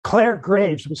Clare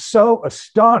Graves was so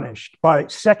astonished by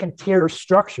second-tier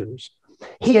structures.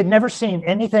 He had never seen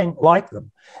anything like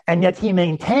them. And yet he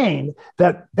maintained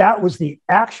that that was the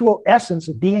actual essence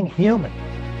of being human.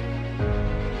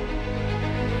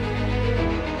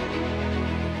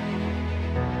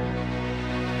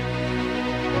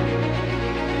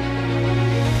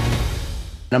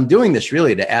 And I'm doing this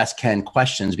really to ask Ken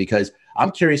questions because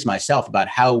I'm curious myself about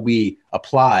how we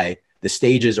apply the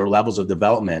stages or levels of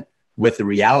development with the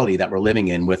reality that we're living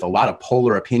in, with a lot of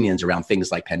polar opinions around things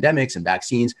like pandemics and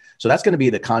vaccines. So that's going to be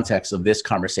the context of this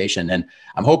conversation. And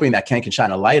I'm hoping that Ken can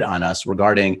shine a light on us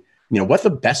regarding, what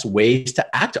the best ways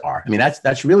to act are. I mean,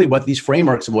 that's really what these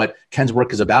frameworks and what Ken's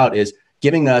work is about, is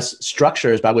giving us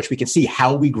structures by which we can see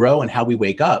how we grow and how we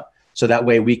wake up. So that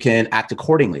way we can act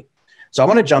accordingly. So I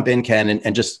want to jump in, Ken,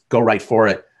 and just go right for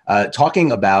it,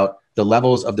 talking about the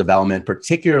levels of development,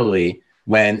 particularly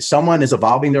when someone is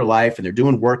evolving their life and they're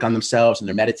doing work on themselves and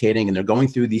they're meditating and they're going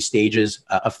through these stages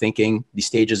of thinking, these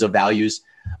stages of values,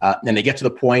 and they get to the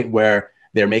point where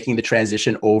they're making the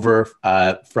transition over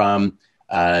from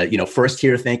first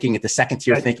tier thinking into second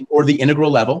tier thinking, or the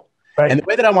integral level. Right. And the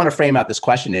way that I want to frame out this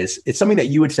question is, it's something that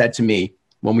you had said to me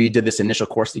when we did this initial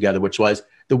course together, which was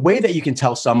the way that you can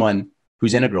tell someone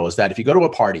who's integral is that if you go to a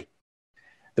party,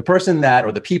 the person that,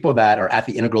 or the people that are at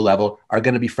the integral level are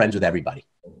going to be friends with everybody.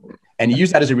 And you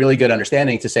use that as a really good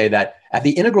understanding to say that at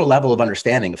the integral level of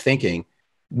understanding, of thinking,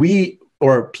 we,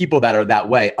 or people that are that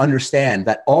way, understand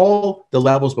that all the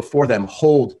levels before them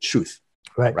hold truth,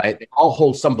 right? They all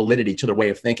hold some validity to their way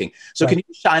of thinking. So can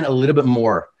you shine a little bit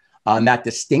more on that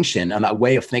distinction, on that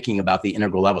way of thinking about the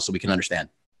integral level so we can understand?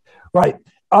 Right.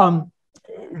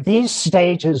 These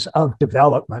stages of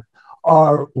development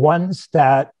are ones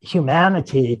that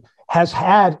humanity has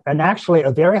had actually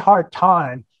a very hard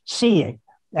time seeing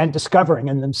and discovering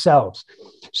in themselves.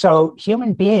 So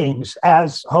human beings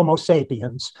as Homo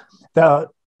sapiens, the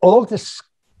oldest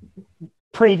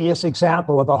previous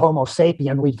example of a Homo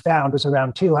sapien we found was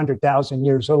around 200,000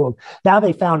 years old. Now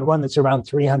they found one that's around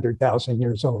 300,000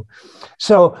 years old.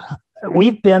 So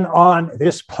we've been on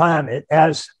this planet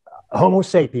as Homo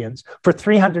sapiens for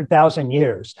 300,000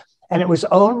 years. And it was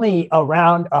only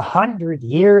around 100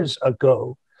 years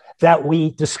ago that we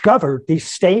discovered these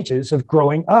stages of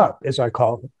growing up, as I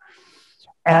call them.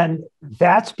 And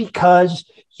that's because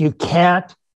you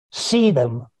can't see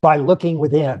them by looking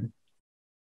within.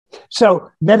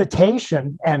 So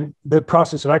meditation and the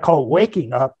process that I call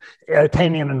waking up,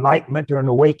 attaining an enlightenment or an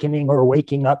awakening or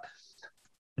waking up,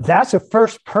 that's a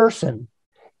first person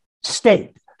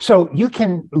state. So you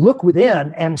can look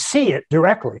within and see it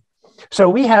directly. So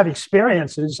we have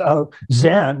experiences of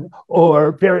Zen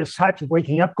or various types of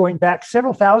waking up going back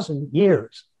several thousand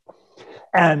years.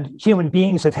 And human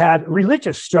beings have had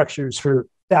religious structures for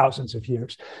thousands of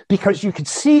years because you could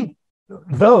see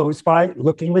those by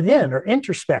looking within or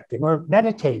introspecting or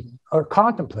meditating or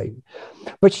contemplating.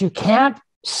 But you can't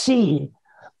see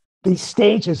these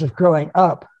stages of growing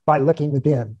up by looking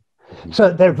within.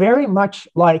 So they're very much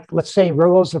like, let's say,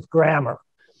 rules of grammar.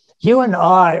 You and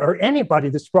I, or anybody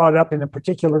that's brought up in a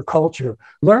particular culture,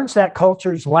 learns that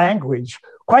culture's language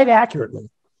quite accurately.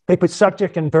 They put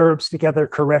subject and verbs together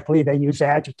correctly. They use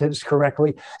adjectives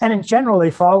correctly. And in general,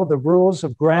 they follow the rules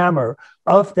of grammar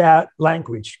of that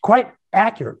language quite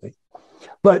accurately.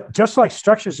 But just like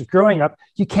structures of growing up,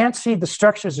 you can't see the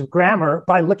structures of grammar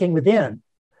by looking within.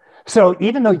 So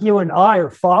even though you and I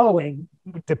are following,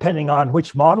 depending on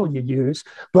which model you use,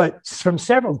 but from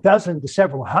several dozen to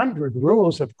several hundred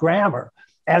rules of grammar,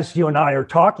 as you and I are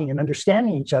talking and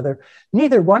understanding each other,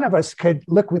 neither one of us could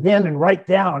look within and write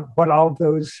down what all of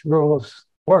those rules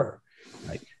were.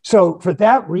 Right. So for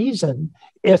that reason,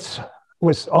 it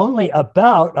was only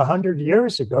about 100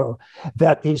 years ago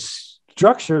that these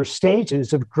structure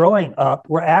stages of growing up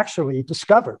were actually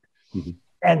discovered. Mm-hmm.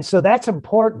 And so that's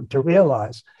important to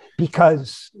realize.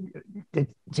 Because, do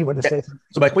you want to say something?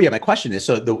 So my question is,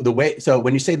 so the way, so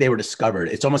when you say they were discovered,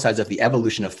 it's almost as if the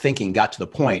evolution of thinking got to the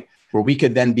point where we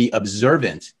could then be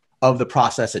observant of the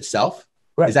process itself.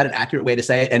 Right. Is that an accurate way to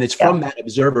say it? And it's from that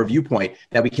observer viewpoint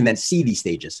that we can then see these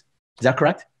stages. Is that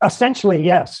correct? Essentially,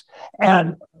 yes.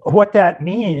 And what that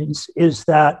means is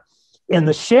that in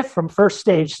the shift from first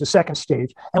stage to second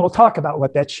stage, and we'll talk about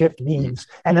what that shift means,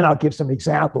 and then I'll give some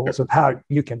examples of how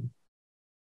you can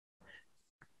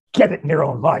get it in your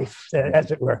own life,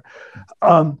 as it were.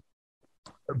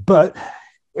 But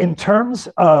in terms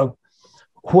of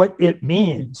what it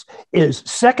means is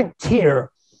second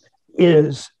tier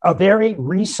is a very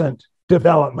recent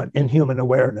development in human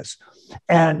awareness.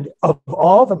 And of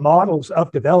all the models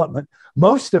of development,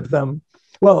 most of them,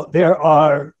 well, there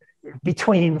are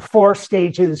between 4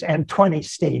 stages and 20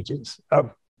 stages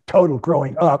of total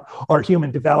growing up or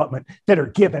human development that are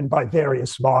given by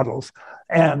various models.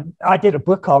 And I did a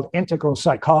book called Integral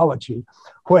Psychology,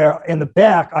 where in the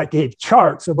back I gave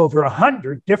charts of over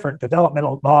 100 different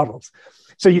developmental models.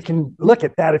 So you can look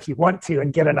at that if you want to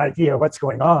and get an idea of what's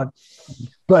going on.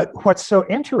 But what's so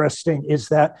interesting is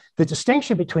that the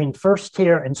distinction between first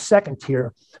tier and second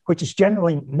tier, which is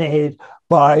generally made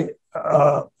by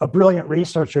a brilliant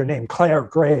researcher named Clare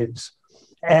Graves,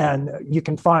 and you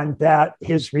can find that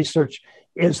his research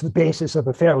is the basis of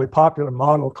a fairly popular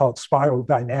model called spiral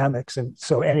dynamics. And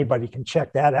so anybody can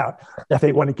check that out if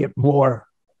they want to get more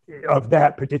of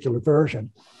that particular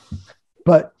version.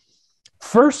 But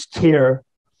first tier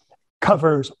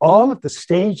covers all of the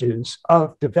stages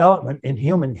of development in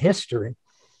human history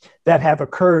that have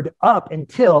occurred up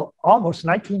until almost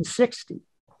 1960.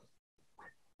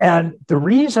 And the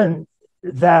reason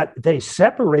that they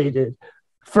separated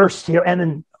first tier, and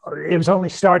then it was only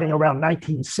starting around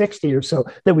 1960 or so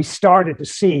that we started to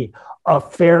see a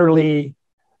fairly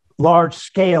large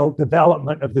scale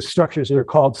development of the structures that are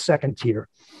called second tier.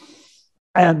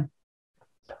 And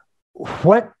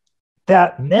what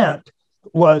that meant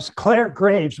was Clare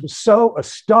Graves was so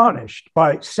astonished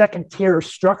by second tier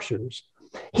structures.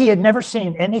 He had never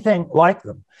seen anything like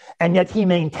them. And yet he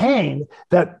maintained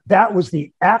that that was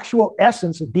the actual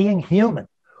essence of being human.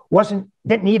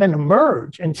 Didn't even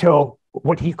emerge until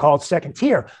what he called second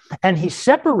tier. And he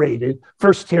separated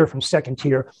first tier from second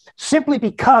tier simply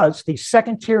because these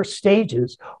second tier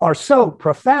stages are so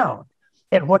profound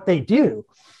in what they do.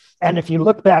 And if you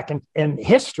look back in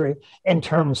history in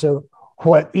terms of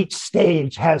what each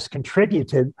stage has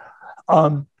contributed,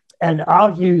 and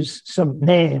I'll use some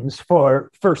names for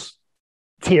first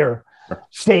tier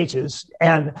stages,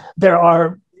 and there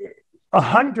are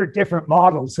 100 different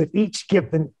models that each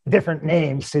give them different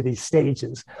names to these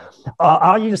stages.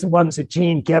 I'll use the ones that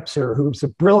Gene Gebser, who's a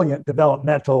brilliant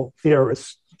developmental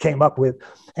theorist, came up with.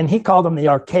 And he called them the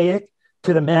archaic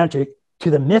to the magic, to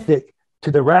the mythic,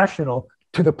 to the rational,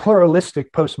 to the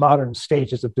pluralistic postmodern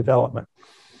stages of development.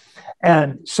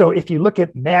 And so if you look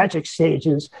at magic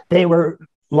stages, they were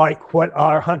like what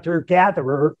our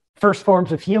hunter-gatherer first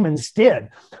forms of humans did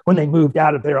when they moved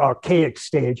out of their archaic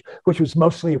stage, which was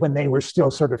mostly when they were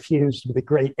still sort of fused with the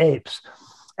great apes.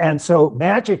 And so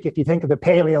magic, if you think of the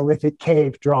Paleolithic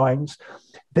cave drawings,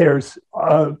 there's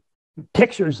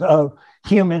pictures of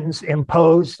humans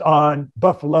imposed on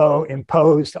buffalo,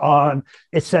 imposed on,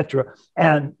 etc.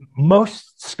 And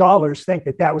most scholars think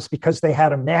that that was because they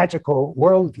had a magical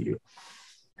worldview.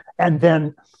 And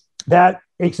then that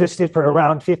existed for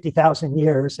around 50,000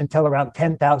 years until around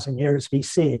 10,000 years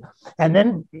BC. And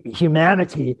then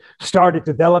humanity started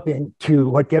developing to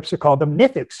what Gebser called the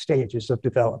mythic stages of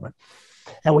development.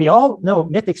 And we all know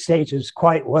mythic stages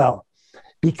quite well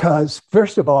because,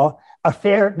 first of all, a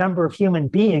fair number of human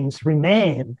beings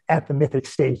remain at the mythic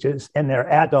stages in their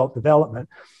adult development.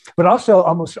 But also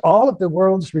almost all of the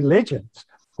world's religions,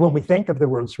 when we think of the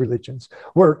world's religions,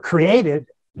 were created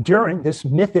during this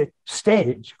mythic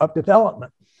stage of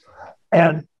development.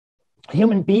 And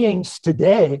human beings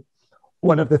today,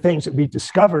 one of the things that we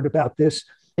discovered about this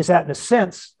is that, in a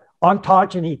sense,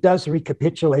 ontogeny does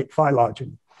recapitulate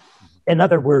phylogeny. In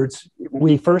other words,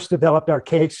 we first developed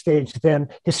archaic stage, then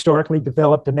historically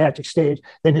developed the magic stage,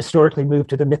 then historically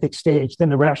moved to the mythic stage, then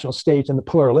the rational stage and the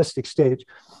pluralistic stage,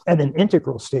 and then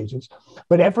integral stages.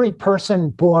 But every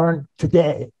person born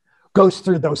today goes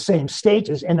through those same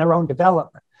stages in their own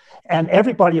development. And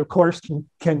everybody, of course,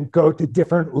 can go to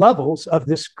different levels of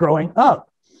this growing up.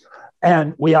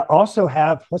 And we also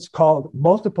have what's called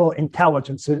multiple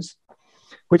intelligences,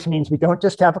 which means we don't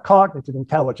just have a cognitive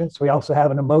intelligence, we also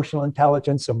have an emotional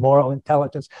intelligence, a moral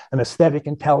intelligence, an aesthetic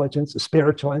intelligence, a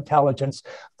spiritual intelligence,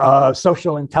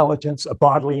 social intelligence, a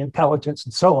bodily intelligence,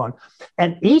 and so on.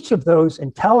 And each of those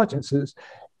intelligences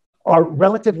are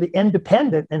relatively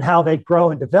independent in how they grow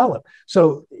and develop.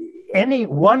 So any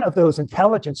one of those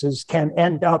intelligences can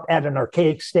end up at an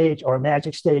archaic stage or a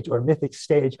magic stage or a mythic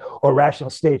stage or a rational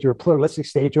stage or a pluralistic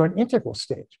stage or an integral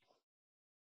stage.